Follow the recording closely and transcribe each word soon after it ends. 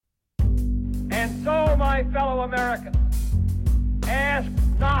my fellow Americans, ask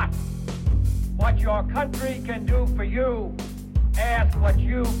not what your country can do for you. Ask what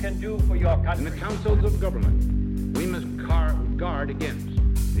you can do for your country. In the councils of government, we must guard against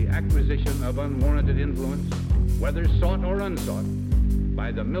the acquisition of unwarranted influence, whether sought or unsought,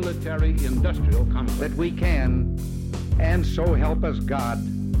 by the military-industrial complex. That we can, and so help us God,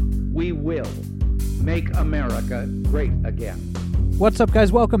 we will make America great again. What's up,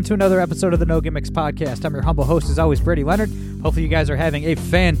 guys? Welcome to another episode of the No Gimmicks Podcast. I'm your humble host, as always, Brady Leonard. Hopefully you guys are having a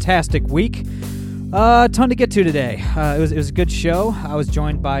fantastic week. Ton to get to today. It was a good show. I was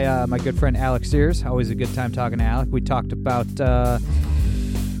joined by my good friend Alec Sears. Always a good time talking to Alec. We talked about,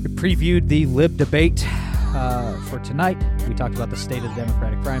 we previewed the Lib debate for tonight. We talked about the state of the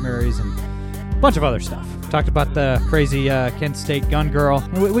Democratic primaries and a bunch of other stuff. Talked about the crazy Kent State gun girl.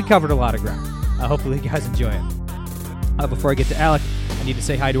 We covered a lot of ground. Hopefully you guys enjoy it. Before I get to Alec, I need to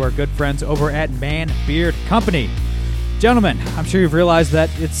say hi to our good friends over at Man Beard Company. Gentlemen, I'm sure you've realized that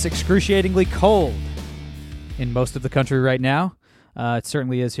it's excruciatingly cold in most of the country right now. It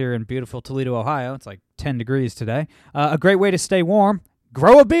certainly is here in beautiful Toledo, Ohio. It's like 10 degrees today. A great way to stay warm,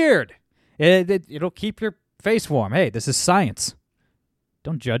 grow a beard. It'll keep your face warm. Hey, this is science.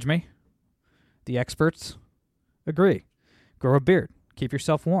 Don't judge me. The experts agree. Grow a beard. Keep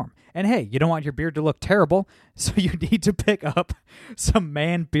yourself warm. And hey, you don't want your beard to look terrible, so you need to pick up some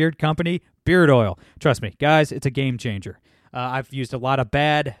Man Beard Company beard oil. Trust me, guys, it's a game changer. I've used a lot of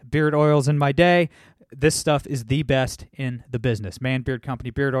bad beard oils in my day. This stuff is the best in the business. Man Beard Company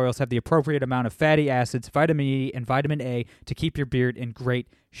beard oils have the appropriate amount of fatty acids, vitamin E, and vitamin A to keep your beard in great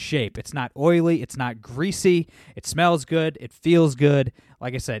shape. It's not oily. It's not greasy. It smells good. It feels good.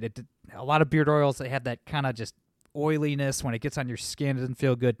 Like I said, a lot of beard oils, they have that kind of just oiliness when it gets on your skin. It doesn't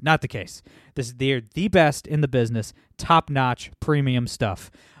feel good. Not the case. They're the best in the business. Top-notch premium stuff.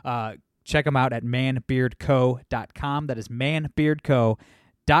 Check them out at manbeardco.com. That is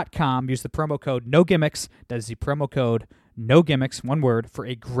manbeardco.com. Use the promo code No Gimmicks. That is the promo code No Gimmicks, one word, for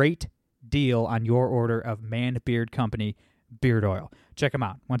a great deal on your order of Man Beard Company beard oil. Check them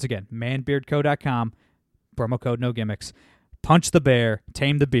out. Once again, manbeardco.com, promo code No Gimmicks. Punch the bear,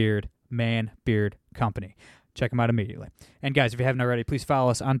 tame the beard, Man Beard Company. Check them out immediately. And guys, if you haven't already, please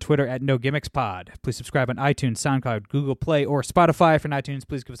follow us on Twitter at No Gimmicks Pod. Please subscribe on iTunes, SoundCloud, Google Play, or Spotify. If you're on iTunes,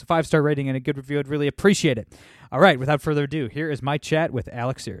 please give us a 5-star rating and a good review. I'd really appreciate it. All right, without further ado, here is my chat with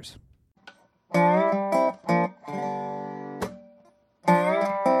Alec Sears.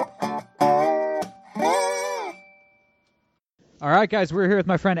 All right, guys, we're here with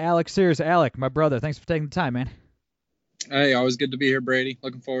my friend Alec Sears. Alec, my brother, thanks for taking the time, man. Hey, always good to be here, Brady.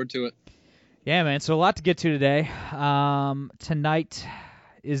 Looking forward to it. Yeah, man, so a lot to get to today. Tonight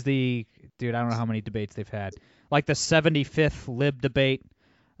is I don't know how many debates they've had. Like the 75th Lib debate.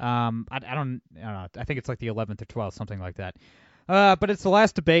 I don't know. I think it's like the 11th or 12th, something like that. But it's the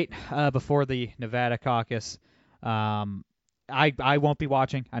last debate before the Nevada caucus. I won't be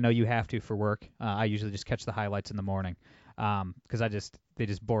watching. I know you have to for work. I usually just catch the highlights in the morning because they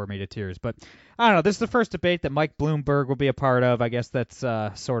just bore me to tears. But I don't know. This is the first debate that Mike Bloomberg will be a part of. I guess that's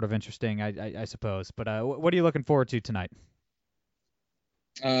sort of interesting, I suppose. But what are you looking forward to tonight?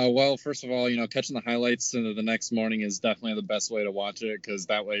 Well, first of all, catching the highlights the next morning is definitely the best way to watch it, because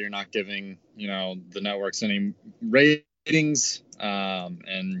that way you're not giving, the networks any ratings.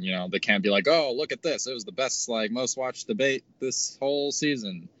 And, they can't be like, oh, look at this. It was the best, most watched debate this whole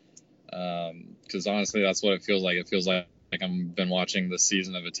season. Because honestly, that's what it feels like. It feels like I've been watching the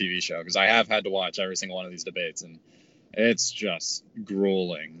season of a TV show, because I have had to watch every single one of these debates, and it's just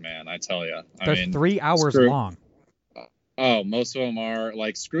grueling, man. I tell you. They're 3 hours long. Oh, most of them are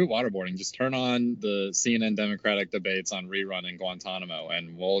screw waterboarding. Just turn on the CNN Democratic debates on rerun in Guantanamo,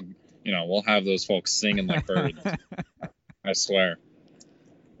 and we'll have those folks singing like birds. I swear.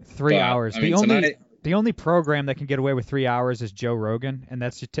 3 hours. The only program that can get away with 3 hours is Joe Rogan, and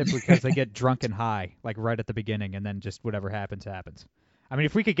that's just typically because they get drunk and high, right at the beginning, and then just whatever happens, happens. I mean,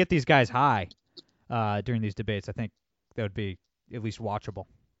 if we could get these guys high during these debates, I think that would be at least watchable.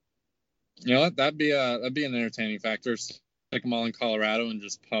 That'd be an entertaining factor. Stick them all in Colorado and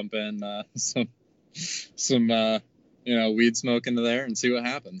just pump in some weed smoke into there and see what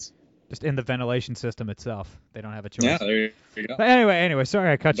happens. Just in the ventilation system itself. They don't have a choice. Yeah, there you go. But anyway,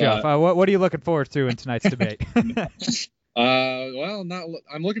 sorry I cut you off. What are you looking forward to in tonight's debate? I'm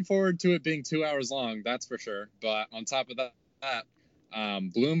looking forward to it being 2 hours long, that's for sure. But on top of that,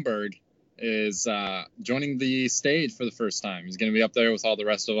 Bloomberg is joining the stage for the first time. He's going to be up there with all the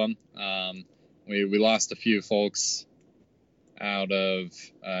rest of them. We lost a few folks out of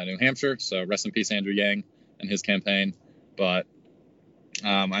New Hampshire, so rest in peace Andrew Yang and his campaign. But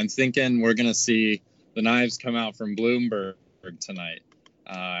I'm thinking we're going to see the knives come out from Bloomberg tonight.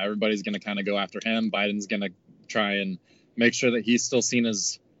 Everybody's going to kind of go after him. Biden's going to try and make sure that he's still seen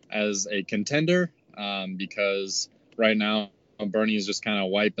as a contender, because right now Bernie is just kind of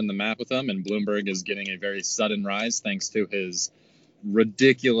wiping the map with him, and Bloomberg is getting a very sudden rise thanks to his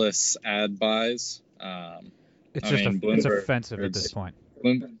ridiculous ad buys. It's offensive at this point.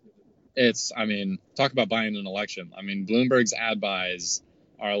 Talk about buying an election. I mean, Bloomberg's ad buys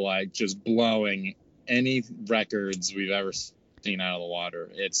are like just blowing any records we've ever seen out of the water.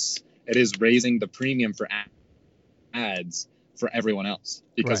 It is raising the premium for ads for everyone else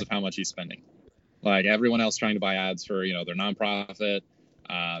because of how much he's spending. Like everyone else trying to buy ads for, their nonprofit,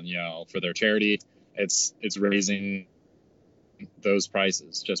 for their charity, it's raising those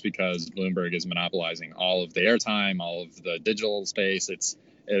prices just because Bloomberg is monopolizing all of the airtime, all of the digital space. It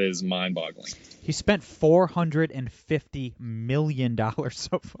is mind-boggling. He spent $450 million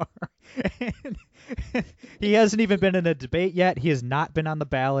so far. He hasn't even been in a debate yet. He has not been on the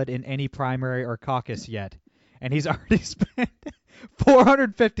ballot in any primary or caucus yet. And he's already spent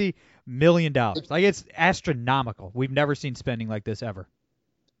 $450 million. Like, it's astronomical. We've never seen spending like this ever.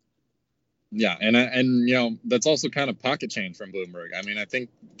 Yeah, and that's also kind of pocket change from Bloomberg. I mean, I think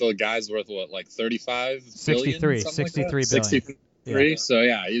the guy's worth like 35 63 billion, $63 billion. 63. Yeah. So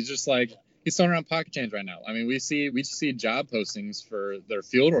yeah, he's just like he's throwing around pocket change right now. I mean, we see job postings for their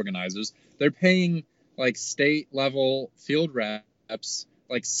field organizers. They're paying like state level field reps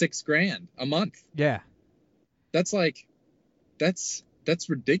like $6,000 a month. Yeah. That's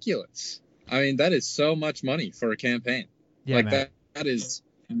ridiculous. I mean, that is so much money for a campaign. Yeah, like man. that is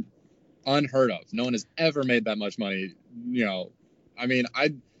unheard of. No one has ever made that much money. I mean,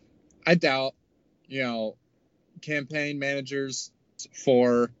 I doubt, campaign managers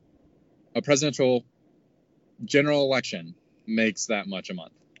for a presidential general election makes that much a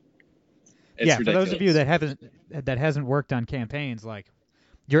month. It's ridiculous. For those of you that hasn't worked on campaigns, like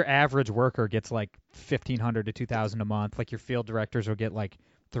your average worker gets like $1,500 to $2,000 a month. Like your field directors will get like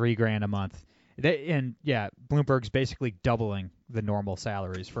 $3,000 a month. Bloomberg's basically doubling the normal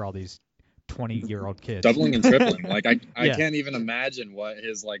salaries for all these 20-year-old kids. Doubling and tripling. Like I can't even imagine what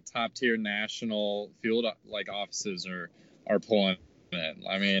his like top tier national field like offices are pulling in.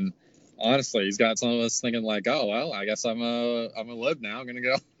 I mean, honestly, he's got some of us thinking like, oh well, I guess I'm a lib now. I'm gonna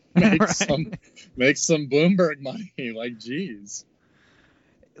go make some Bloomberg money. Like, geez.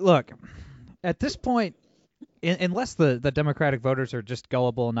 Look, at this point, unless the Democratic voters are just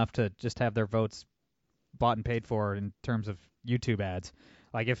gullible enough to just have their votes bought and paid for in terms of YouTube ads.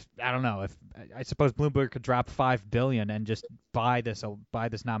 Like if I suppose Bloomberg could drop $5 billion and just buy this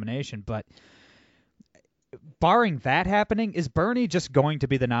nomination, but barring that happening, is Bernie just going to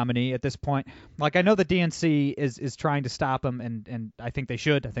be the nominee at this point? Like I know the DNC is trying to stop him, and I think they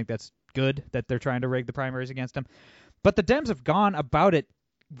should. I think that's good that they're trying to rig the primaries against him. But the Dems have gone about it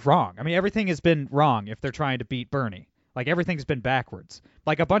wrong. I mean, everything has been wrong if they're trying to beat Bernie. Like everything's been backwards.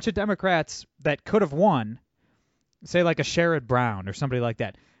 Like a bunch of Democrats that could have won, say like a Sherrod Brown or somebody like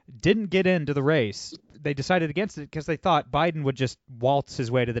that, didn't get into the race. They decided against it because they thought Biden would just waltz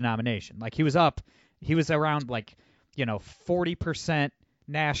his way to the nomination. Like he was around 40%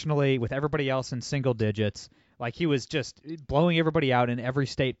 nationally with everybody else in single digits. Like he was just blowing everybody out in every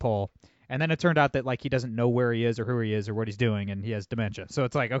state poll. And then it turned out that like he doesn't know where he is or who he is or what he's doing, and he has dementia. So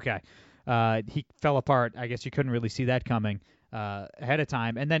it's like, okay, he fell apart. I guess you couldn't really see that coming ahead of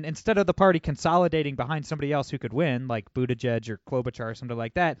time. And then instead of the party consolidating behind somebody else who could win, like Buttigieg or Klobuchar or something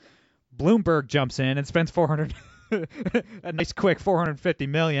like that, Bloomberg jumps in and spends a nice quick $450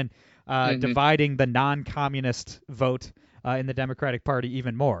 million dividing the non-communist vote in the Democratic Party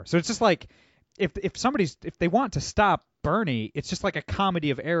even more. So it's just like if they want to stop Bernie, it's just like a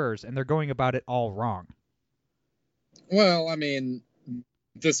comedy of errors, and they're going about it all wrong. Well, I mean,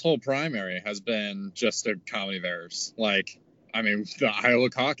 this whole primary has been just a comedy of errors. Like, I mean, the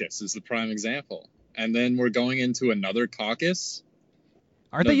Iowa caucus is the prime example. And then we're going into another caucus.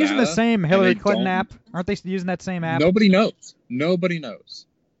 Aren't they using the same Hillary Clinton app? Aren't they using that same app? Nobody knows.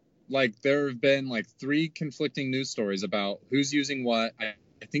 Like, there have been like 3 conflicting news stories about who's using what.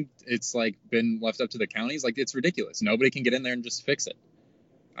 I think it's like been left up to the counties. Like, it's ridiculous. Nobody can get in there and just fix it.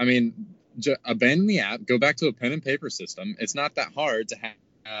 I mean, abandon the app, go back to a pen and paper system. It's not that hard to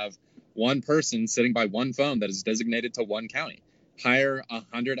have one person sitting by one phone that is designated to one county. Hire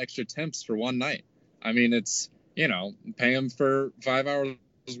 100 extra temps for one night. I mean, it's, pay them for 5 hours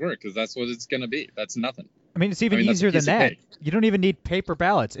work because that's what it's going to be. That's nothing. I mean, it's even easier than that. You don't even need paper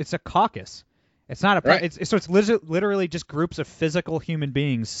ballots. It's a caucus. It's not a right. It's literally just groups of physical human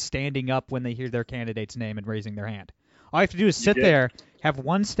beings standing up when they hear their candidate's name and raising their hand. All you have to do is sit there, have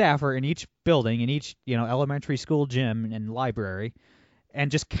one staffer in each building, in each elementary school gym and library, and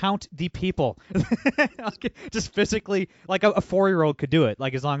just count the people. Just physically, like a 4-year-old could do it,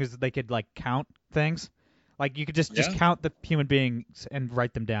 like as long as they could like count things. Like you could just count the human beings and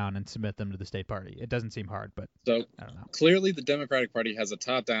write them down and submit them to the state party. It doesn't seem hard, but so I don't know. Clearly the Democratic Party has a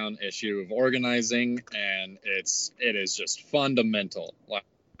top-down issue of organizing, and it is just fundamental.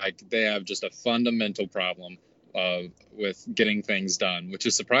 Like they have just a fundamental problem with getting things done, which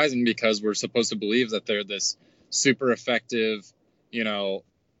is surprising because we're supposed to believe that they're this super effective,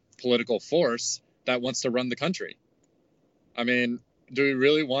 political force that wants to run the country. I mean, do we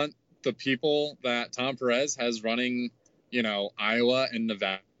really want the people that Tom Perez has running, Iowa and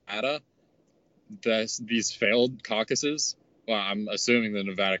Nevada, these failed caucuses? Well, I'm assuming the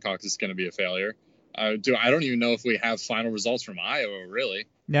Nevada caucus is going to be a failure. I don't even know if we have final results from Iowa, really.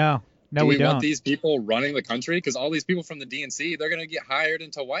 No, do we don't. Want these people running the country? Because all these people from the DNC, they're going to get hired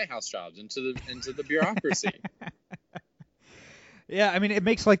into White House jobs, into the bureaucracy. Yeah, I mean, it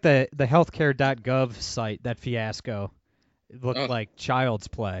makes like the healthcare.gov site, that fiasco, look like child's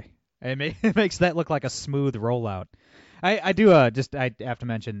play. It makes that look like a smooth rollout. I have to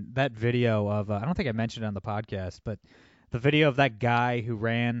mention that video of I don't think I mentioned it on the podcast, but the video of that guy who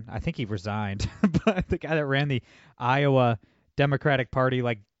ran, I think he resigned, but the guy that ran the Iowa Democratic Party,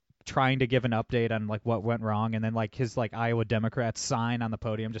 like trying to give an update on like what went wrong, and then like his like Iowa Democrats sign on the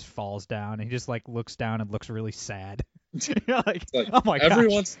podium just falls down, and he just like looks down and looks really sad. like, oh my god! Every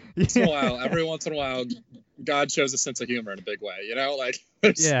once in a while, God shows a sense of humor in a big way.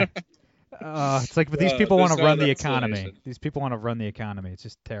 Yeah. It's like, but these people want to run the economy. These people want to run the economy. It's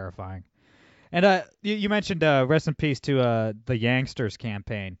just terrifying. And you mentioned rest in peace to the Youngsters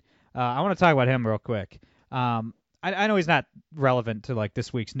campaign. I want to talk about him real quick. I know he's not relevant to like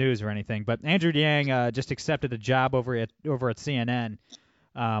this week's news or anything, but Andrew Yang just accepted a job over at CNN.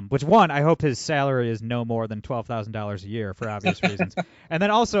 Which one, I hope his salary is no more than $12,000 a year for obvious reasons. And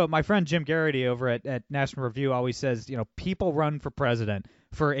then also, my friend Jim Garrity over at National Review always says, people run for president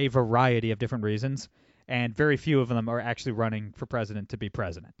for a variety of different reasons, and very few of them are actually running for president to be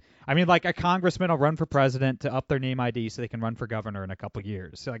president. I mean, like a congressman will run for president to up their name ID so they can run for governor in a couple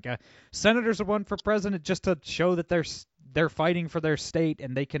years. So, like senators will run for president just to show that they're fighting for their state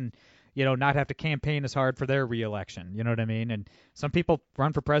and they can not have to campaign as hard for their reelection. You know what I mean? And some people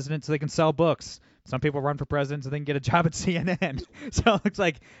run for president so they can sell books. Some people run for president so they can get a job at CNN. So it looks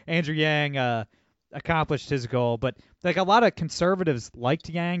like Andrew Yang accomplished his goal. But like a lot of conservatives liked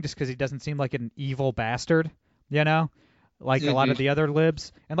Yang just because he doesn't seem like an evil bastard, like a lot of the other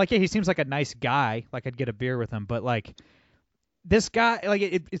libs. And like, yeah, he seems like a nice guy. Like I'd get a beer with him. But like this guy, like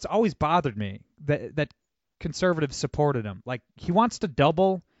it's always bothered me that conservatives supported him. Like he wants to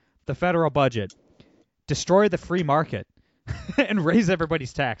double the federal budget, destroy the free market, and raise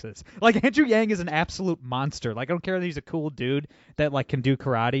everybody's taxes. Like Andrew Yang is an absolute monster. Like I don't care that he's a cool dude that like can do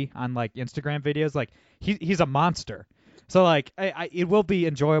karate on like Instagram videos. Like he's a monster. So like it will be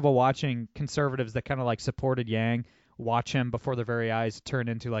enjoyable watching conservatives that kind of like supported Yang watch him before their very eyes turn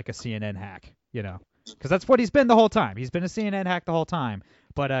into like a CNN hack. Because that's what he's been the whole time. He's been a CNN hack the whole time.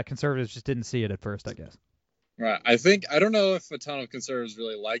 But conservatives just didn't see it at first, I guess. Right. I don't know if a ton of conservatives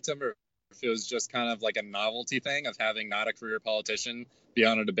really liked him or if it was just kind of like a novelty thing of having not a career politician be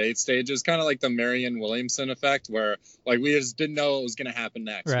on a debate stage. It's kind of like the Marianne Williamson effect where like we just didn't know what was going to happen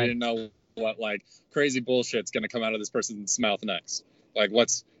next. Right. We didn't know what like crazy bullshit's going to come out of this person's mouth next. Like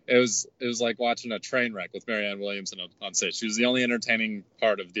it was like watching a train wreck with Marianne Williamson on stage. She was the only entertaining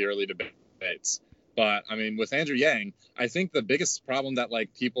part of the early debates. But I mean, with Andrew Yang, I think the biggest problem that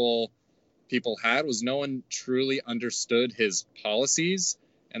like people had was no one truly understood his policies,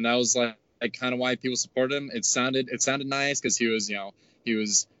 and that was like kind of why people supported him. It sounded nice because he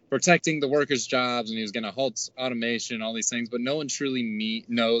was protecting the workers' jobs and he was going to halt automation and all these things, but no one truly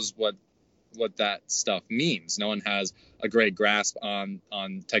knows what that stuff means. No one has a great grasp on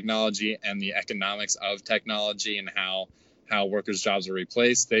technology and the economics of technology and how workers' jobs are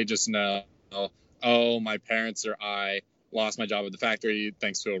replaced. They just know, oh, my parents or I lost my job at the factory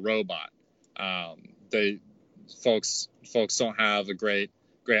thanks to a robot. Folks don't have a great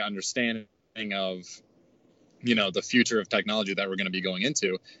understanding of the future of technology that we're going to be going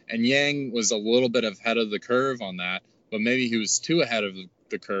into, and Yang was a little bit ahead of the curve on that, but maybe he was too ahead of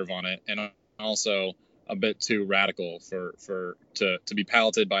the curve on it, and also a bit too radical to be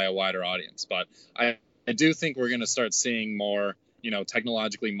palated by a wider audience. But I do think we're going to start seeing more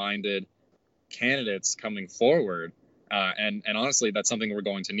technologically minded candidates coming forward. And honestly, that's something we're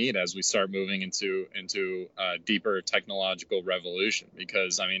going to need as we start moving into a deeper technological revolution,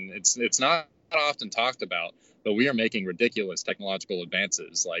 because I mean, it's not often talked about, but we are making ridiculous technological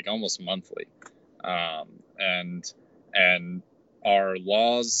advances, like almost monthly. And our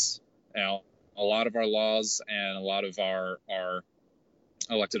laws, a lot of our laws and a lot of our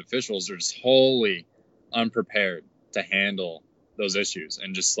elected officials are just wholly unprepared to handle those issues.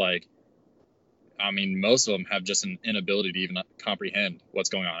 And just like, I mean, most of them have just an inability to even comprehend what's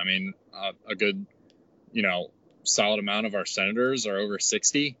going on. I mean, a good, solid amount of our senators are over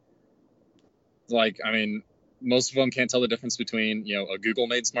 60. Like, I mean, most of them can't tell the difference between, a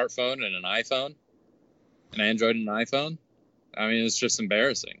Google-made smartphone and an iPhone, an Android and an iPhone. I mean, it's just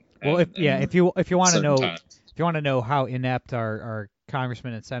embarrassing. Well, if you want to know, times. if you want to know how inept our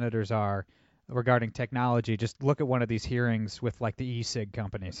congressmen and senators are regarding technology, just look at one of these hearings with like the e-cig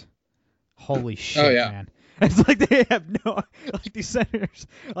companies. Holy shit, man! It's like they have like these senators,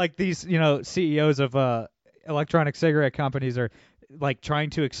 like these CEOs of electronic cigarette companies are like trying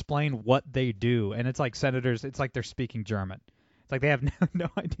to explain what they do, and it's like senators, it's like they're speaking German. It's like they have no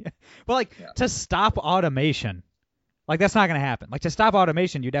idea. But like to stop automation, like that's not going to happen. Like to stop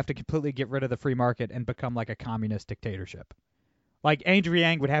automation, you'd have to completely get rid of the free market and become like a communist dictatorship. Like Andrew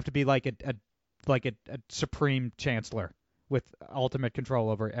Yang would have to be like a supreme chancellor with ultimate control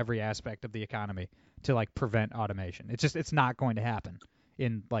over every aspect of the economy to like prevent automation. It's not going to happen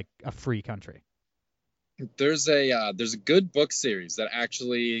in like a free country. There's a good book series that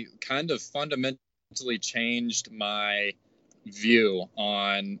actually kind of fundamentally changed my view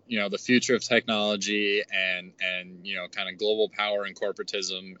on the future of technology and kind of global power and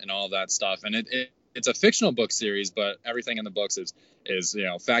corporatism and all that stuff. And it's a fictional book series, but everything in the books is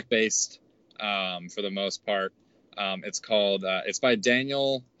fact-based for the most part. It's by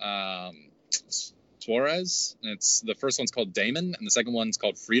Daniel Suarez. The first one's called Damon, and the second one's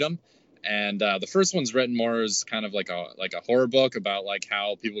called Freedom. And the first one's written more as kind of like a horror book about like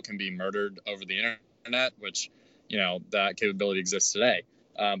how people can be murdered over the internet, which that capability exists today.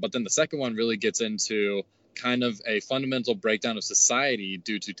 But then the second one really gets into kind of a fundamental breakdown of society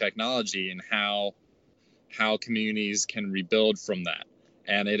due to technology and how communities can rebuild from that.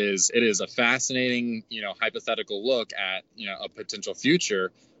 And it is a fascinating, hypothetical look at, a potential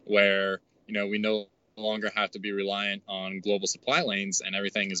future where, we no longer have to be reliant on global supply lanes, and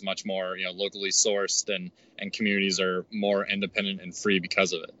everything is much more, locally sourced, and communities are more independent and free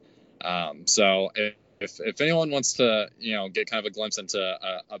because of it. So if anyone wants to, get kind of a glimpse into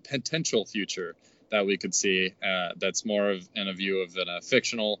a potential future that we could see, that's more in a view of a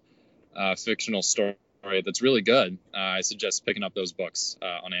fictional story that's really good, I suggest picking up those books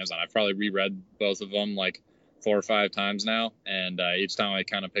on Amazon. I've probably reread both of them like 4 or 5 times now, and each time I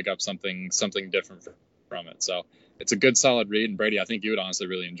kind of pick up something different from it. So it's a good, solid read. And Brady, I think you would honestly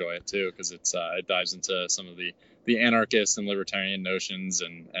really enjoy it too, because it dives into some of the anarchist and libertarian notions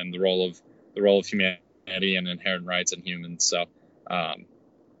and the role of humanity and inherent rights in humans. So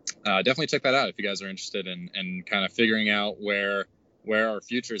definitely check that out if you guys are interested in kind of figuring out where our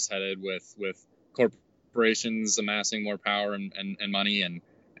future is headed with corporations amassing more power and money, and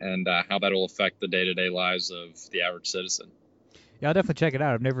how that will affect the day-to-day lives of the average citizen. Yeah, I'll definitely check it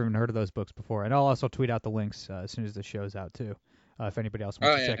out. I've never even heard of those books before. And I'll also tweet out the links as soon as the show's out, too, if anybody else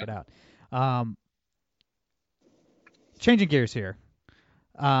wants to check it out. Changing gears here.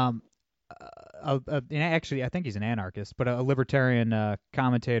 Actually, I think he's an anarchist, but a libertarian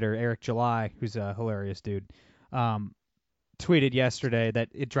commentator, Eric July, who's a hilarious dude, tweeted yesterday that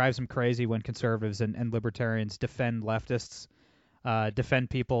it drives him crazy when conservatives and libertarians defend leftists, defend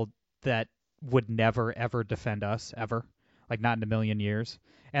people that would never, ever defend us, ever. Like, not in a million years.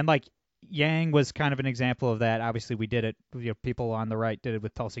 And, like, Yang was kind of an example of that. Obviously, we did it. People on the right did it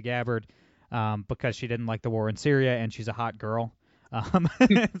with Tulsi Gabbard because she didn't like the war in Syria, and she's a hot girl.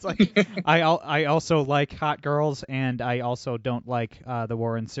 It's like I also like hot girls, and I also don't like the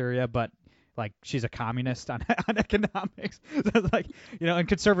war in Syria, but like she's a communist on economics. Like, and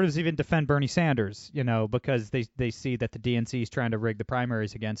conservatives even defend Bernie Sanders, because they see that the DNC is trying to rig the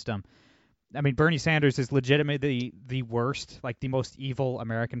primaries against him. I mean, Bernie Sanders is legitimately the worst, like the most evil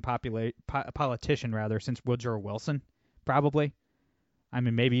American politician, rather, since Woodrow Wilson, probably. I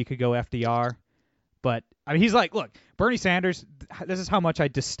mean, maybe you could go FDR. But, I mean, he's like, look, Bernie Sanders, this is how much I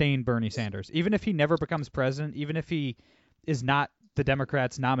disdain Bernie Sanders. Even if he never becomes president, even if he is not the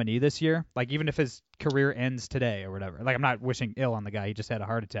Democrats' nominee this year, like even if his career ends today or whatever. Like, I'm not wishing ill on the guy. He just had a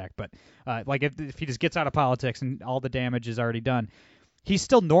heart attack. But, like, if he just gets out of politics and all the damage is already done, he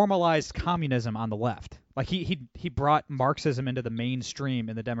still normalized communism on the left. Like, he brought Marxism into the mainstream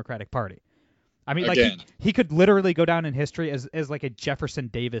in the Democratic Party. I mean, like, he could literally go down in history as like a Jefferson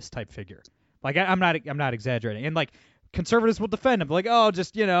Davis type figure. Like, I'm not exaggerating. And, like, conservatives will defend him, like, oh,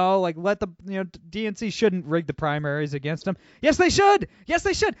 just, like, let the, DNC shouldn't rig the primaries against him. Yes, they should. Yes,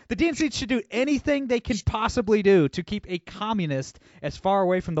 they should. The DNC should do anything they can possibly do to keep a communist as far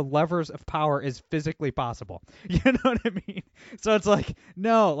away from the levers of power as physically possible. You know what I mean? So it's like,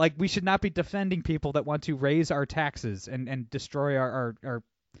 no, like, we should not be defending people that want to raise our taxes and destroy our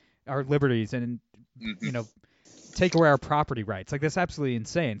liberties and, take away our property rights. Like, that's absolutely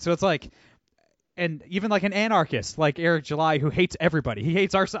insane. So it's like, and even like an anarchist like Eric July, who hates everybody. He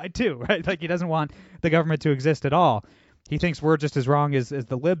hates our side too, right? Like, he doesn't want the government to exist at all. He thinks we're just as wrong as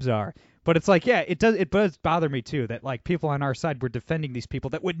the libs are. But it's like, yeah, it does bother me too that, like, people on our side were defending these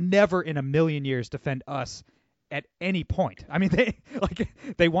people that would never in a million years defend us at any point. I mean,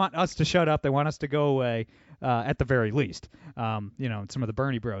 they want us to shut up. They want us to go away at the very least. Some of the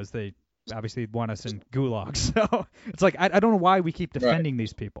Bernie bros, they obviously want us in gulags. So it's like, I don't know why we keep defending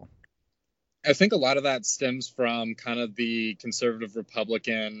these people. I think a lot of that stems from kind of the conservative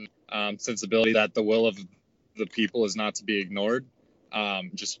Republican sensibility that the will of the people is not to be ignored,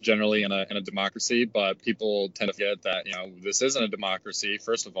 just generally in a democracy. But people tend to forget that, this isn't a democracy.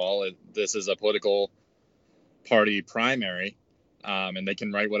 First of all, this is a political party primary, and they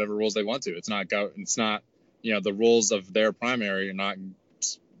can write whatever rules they want to. It's not the rules of their primary are not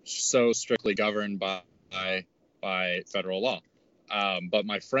so strictly governed by federal law. But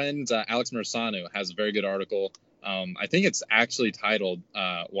my friend Alex Mersanu has a very good article. I think it's actually titled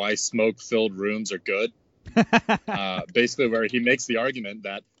 "Why Smoke-Filled Rooms Are Good." Basically, where he makes the argument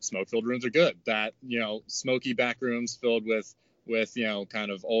that smoke-filled rooms are good. That smoky back rooms filled with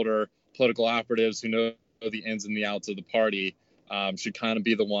kind of older political operatives who know the ins and the outs of the party should kind of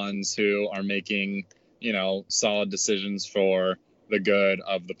be the ones who are making solid decisions for the good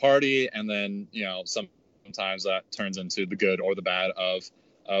of the party, and then sometimes that turns into the good or the bad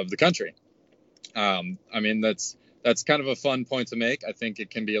of the country. I mean, that's kind of a fun point to make. I think it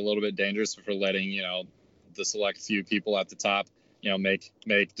can be a little bit dangerous for letting the select few people at the top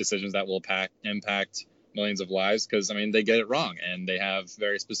make decisions that will impact millions of lives, because I mean, they get it wrong and they have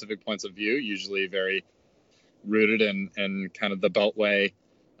very specific points of view, usually very rooted in kind of the Beltway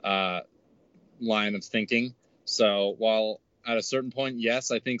line of thinking. So while at a certain point,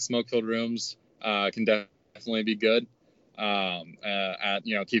 yes, I think smoke-filled rooms can definitely be good at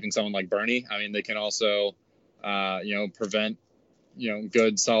keeping someone like Bernie. I mean, they can also prevent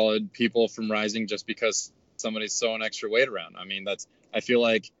good solid people from rising just because somebody's throwing extra weight around. I mean, I feel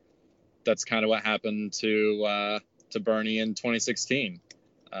like that's kind of what happened to Bernie in 2016.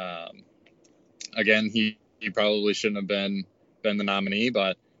 Again, he probably shouldn't have been the nominee,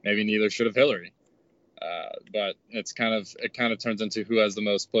 but maybe neither should have Hillary. But it kind of turns into who has the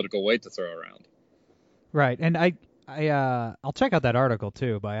most political weight to throw around. Right, and I'll check out that article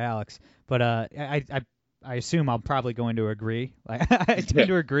too by Alex, but I assume I'm probably going to agree. Like, I tend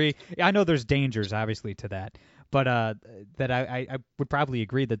to agree. I know there's dangers obviously to that, but that I would probably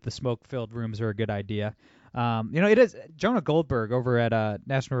agree that the smoke-filled rooms are a good idea. It is. Jonah Goldberg over at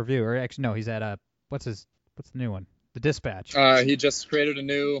National Review, or actually no, he's at what's the new one? The Dispatch. He just created a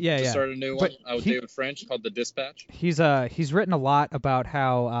new, started a new one with David French called The Dispatch. He's written a lot about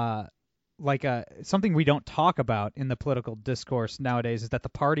how something we don't talk about in the political discourse nowadays is that the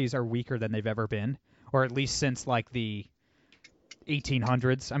parties are weaker than they've ever been, or at least since like the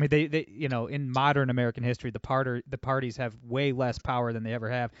 1800s. I mean, they in modern American history, the parties have way less power than they ever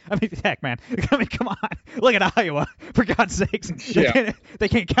have. I mean, heck, man. I mean, come on. Look at Iowa, for God's sakes. They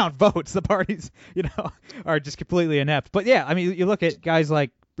can't count votes. The parties, are just completely inept. But yeah, I mean, you look at guys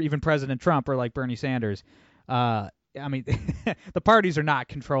like even President Trump or like Bernie Sanders. I mean, the parties are not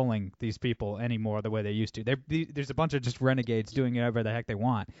controlling these people anymore the way they used to. There's a bunch of just renegades doing whatever the heck they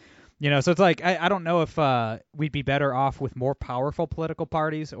want. So it's like, I don't know if we'd be better off with more powerful political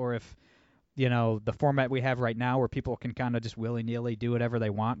parties, or if, the format we have right now where people can kind of just willy-nilly do whatever they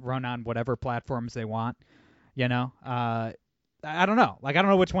want, run on whatever platforms they want, I don't know. Like, I don't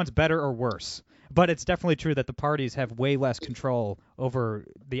know which one's better or worse. But it's definitely true that the parties have way less control over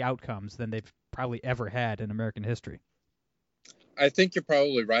the outcomes than they've probably ever had in American history. I think you're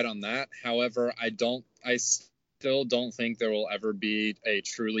probably right on that. However, I still don't think there will ever be a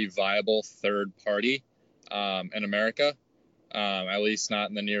truly viable third party in America, at least not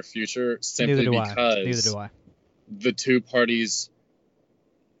in the near future, simply because Neither do I. The two parties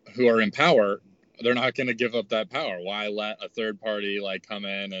who are in power, they're not going to give up that power. Why let a third party come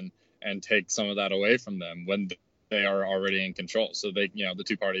in and take some of that away from them when they are already in control? So the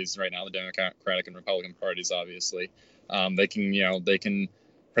two parties right now, the Democratic and Republican parties, obviously, they can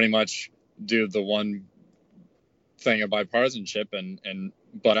pretty much do the one thing of bipartisanship and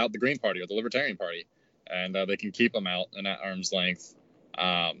butt out the Green Party or the Libertarian Party. and they can keep them out and at arm's length,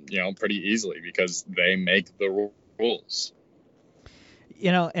 pretty easily because they make the rules.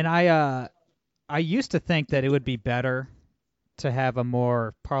 And I used to think that it would be better to have a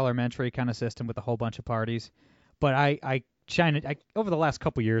more parliamentary kind of system with a whole bunch of parties, but over the last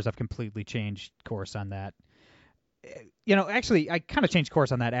couple years, I've completely changed course on that. Actually, I kind of changed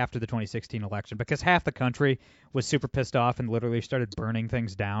course on that after the 2016 election because half the country was super pissed off and literally started burning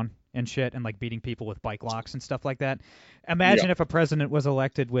things down and shit and like beating people with bike locks and stuff like that. Imagine if a president was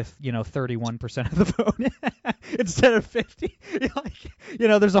elected with 31% of the vote instead of 50.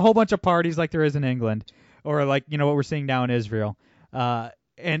 There's a whole bunch of parties like there is in England, or like what we're seeing now in Israel.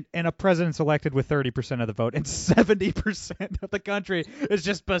 And a president's elected with 30% of the vote, and 70% of the country is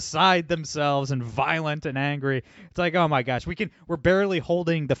just beside themselves and violent and angry. It's like, oh my gosh, we're barely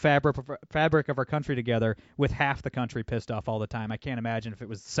holding the fabric of our country together with half the country pissed off all the time. I can't imagine if it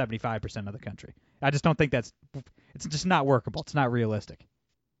was 75% of the country. I just don't think it's just not workable. It's not realistic.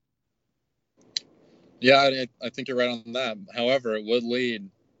 Yeah, I think you're right on that. However, it would lead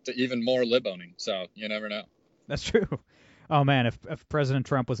to even more lib owning, so you never know. That's true. Oh man, if President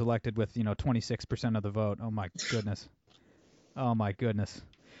Trump was elected with 26% of the vote, oh my goodness. All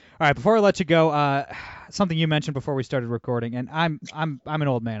right, before I let you go, something you mentioned before we started recording, and I'm an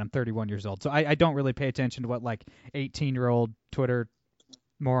old man. I'm 31 years old, so I don't really pay attention to what like 18-year-old Twitter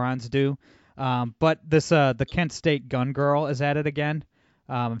morons do. But this the Kent State gun girl is at it again.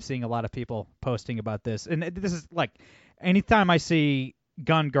 I'm seeing a lot of people posting about this, and this is like anytime I see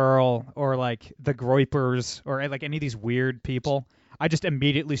gun girl or like the Groypers or like any of these weird people, I just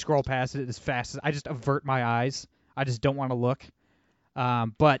immediately scroll past it as fast as I just avert my eyes. I just don't want to look.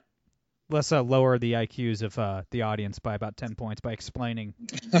 But let's lower the IQs of the audience by about 10 points by explaining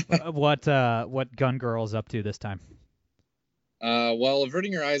what gun girl is up to this time. Well,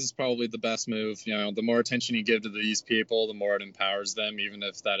 averting your eyes is probably the best move. The more attention you give to these people, the more it empowers them, even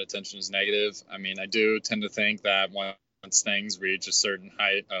if that attention is negative. I mean, I do tend to think that once things reach a certain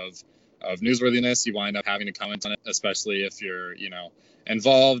height of newsworthiness, you wind up having to comment on it, especially if you're,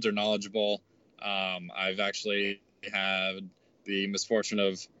 involved or knowledgeable. I've actually had the misfortune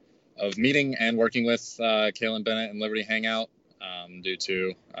of meeting and working with Kaylin Bennett and Liberty Hangout due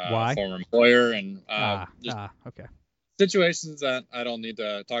to a former employer and okay. situations that I don't need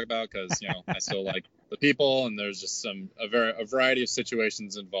to talk about because, I still like the people, and there's just a variety of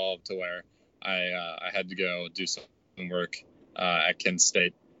situations involved to where I had to go do some work at Kent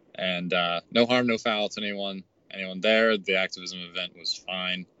State, and no harm, no foul to anyone there. The activism event was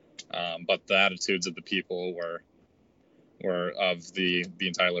fine, but the attitudes of the people were of the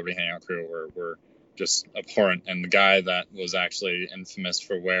entire Liberty Hangout crew were just abhorrent. And the guy that was actually infamous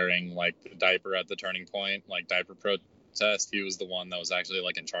for wearing like the diaper at the turning point, like diaper protest, he was the one that was actually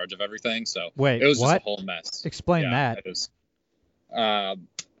like in charge of everything. So wait, it was what? just a whole mess. Explain that. It was, I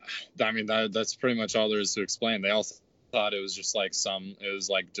mean, that's pretty much all there is to explain. They all thought it was just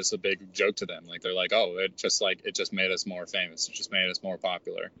a big joke to them. Like, they're like, oh, it just made us more famous. It just made us more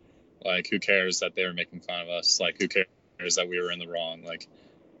popular. Like, who cares that they were making fun of us? Like, who cares that we were in the wrong? Like,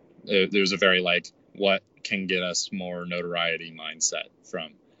 there was a very, like, what can get us more notoriety mindset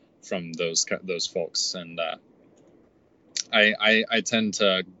from those folks. And I tend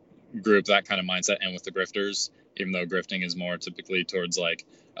to group that kind of mindset in with the grifters, even though grifting is more typically towards like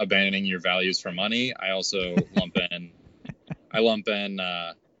abandoning your values for money. I also lump in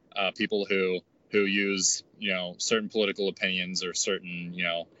people who use certain political opinions or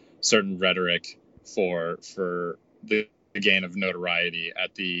certain rhetoric for the gain of notoriety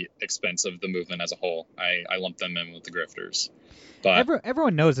at the expense of the movement as a whole. I lump them in with the grifters. But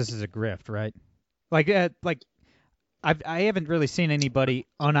everyone knows this is a grift, right? I haven't really seen anybody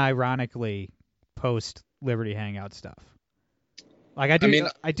unironically post Liberty Hangout stuff. Like,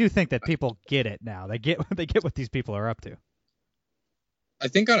 I do think that people get it now. They get what these people are up to. I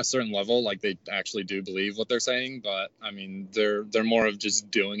think on a certain level, like, they actually do believe what they're saying, but I mean, they're more of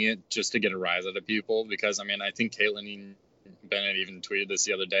just doing it just to get a rise out of people. Because I mean, I think Caitlin Bennett even tweeted this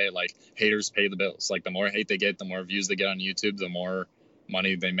the other day, like, haters pay the bills. Like, the more hate they get, the more views they get on YouTube, the more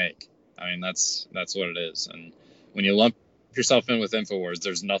money they make. I mean, that's what it is. And when you lump yourself in with InfoWars,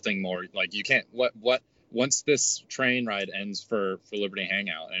 there's nothing more, like, you can't, once this train ride ends for Liberty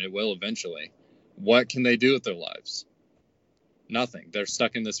Hangout, and it will eventually, what can they do with their lives? Nothing. They're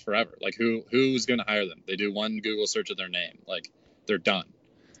stuck in this forever. Like, who's going to hire them? They do one Google search of their name. Like, they're done.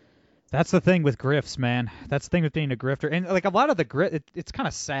 That's the thing with grifts, man. That's the thing with being a grifter. And like a lot of the it's kind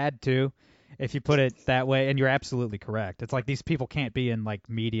of sad too, if you put it that way, and you're absolutely correct. It's like these people can't be in like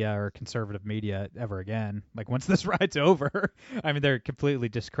media or conservative media ever again. Like once this ride's over, I mean, they're completely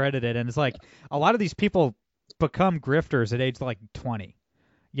discredited. And it's like a lot of these people become grifters at age like 20.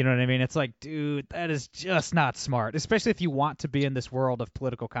 You know what I mean? It's like, dude, that is just not smart, especially if you want to be in this world of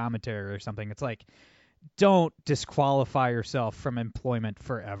political commentary or something. It's like, don't disqualify yourself from employment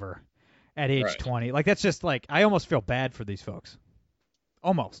forever at age 20. Like, that's just like, I almost feel bad for these folks.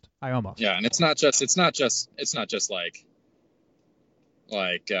 Almost. Yeah, and it's not just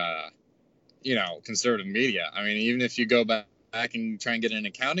like conservative media. I mean, even if you go back and try and get an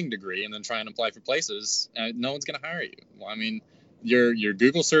accounting degree and then try and apply for places, no one's going to hire you. Well, I mean, your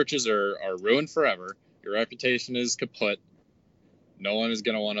Google searches are ruined forever. Your reputation is kaput. No one is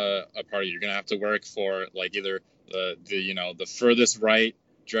going to want a part of you. You're going to have to work for like either the furthest right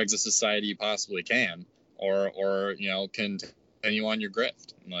dregs of society you possibly can, or continue on your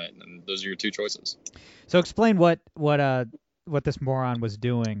grift. And those are your two choices. So explain what this moron was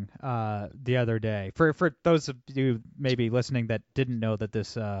doing the other day. For those of you maybe listening that didn't know that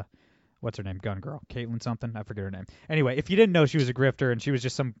this what's her name, gun girl, Caitlin something, I forget her name. Anyway, if you didn't know she was a grifter and she was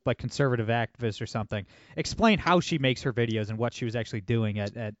just some like conservative activist or something, explain how she makes her videos and what she was actually doing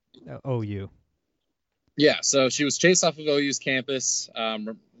at OU. Yeah, so she was chased off of OU's campus,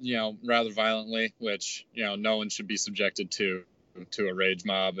 rather violently, which no one should be subjected to a rage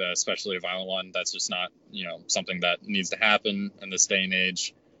mob, especially a violent one. That's just not something that needs to happen in this day and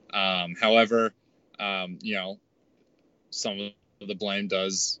age. However, some of the blame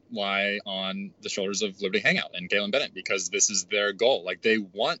does lie on the shoulders of Liberty Hangout and Galen Bennett, because this is their goal. Like, they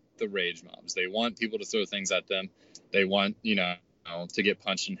want the rage mobs. They want people to throw things at them. They want, to get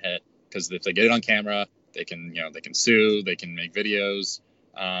punched and hit, because if they get it on camera, they can sue, they can make videos.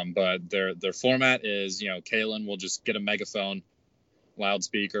 But their format is, Kalen will just get a megaphone,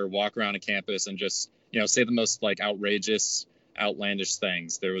 loudspeaker, walk around a campus and just, say the most like outrageous, outlandish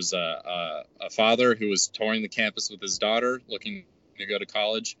things. There was a father who was touring the campus with his daughter looking to go to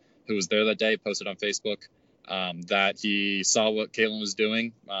college, who was there that day, posted on Facebook that he saw what Caitlin was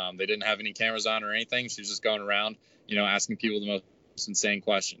doing. They didn't have any cameras on or anything. She was just going around, asking people the most insane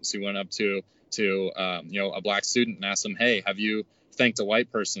questions. He went up to a black student and asked him, "Hey, have you thanked a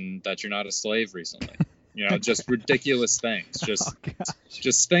white person that you're not a slave recently?" Just ridiculous things,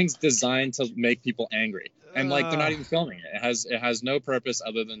 just things designed to make people angry. And like, they're not even filming it. It has no purpose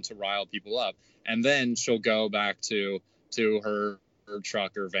other than to rile people up. And then she'll go back to her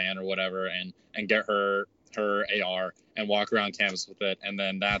truck or van or whatever and get her AR and walk around campus with it. And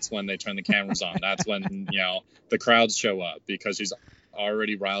then that's when they turn the cameras on. That's when, the crowds show up, because she's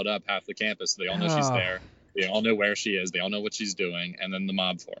already riled up half the campus. They all know she's there. They all know where she is. They all know what she's doing. And then the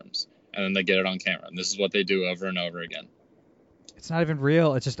mob forms. And then they get it on camera. And this is what they do over and over again. It's not even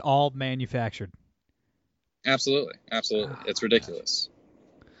real. It's just all manufactured. Absolutely. It's ridiculous.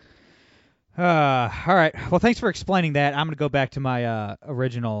 All right. Well, thanks for explaining that. I'm going to go back to my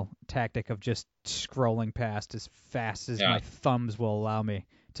original tactic of just scrolling past as fast as my thumbs will allow me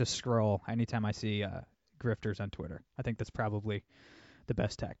to scroll anytime I see grifters on Twitter. I think that's probably the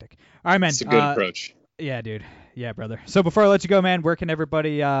best tactic. All right, man. It's a good approach. Yeah, dude. Yeah, brother. So before I let you go, man, where can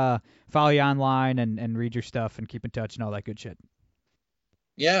everybody follow you online and read your stuff and keep in touch and all that good shit?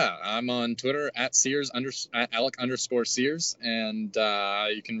 Yeah, I'm on Twitter at Sears at Alec_Sears, and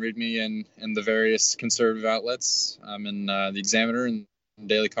you can read me in the various conservative outlets. I'm in the Examiner and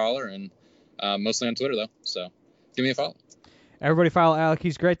Daily Caller, and mostly on Twitter though. So give me a follow. Everybody follow Alec.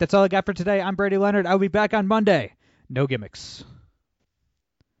 He's great. That's all I got for today. I'm Brady Leonard. I'll be back on Monday. No gimmicks.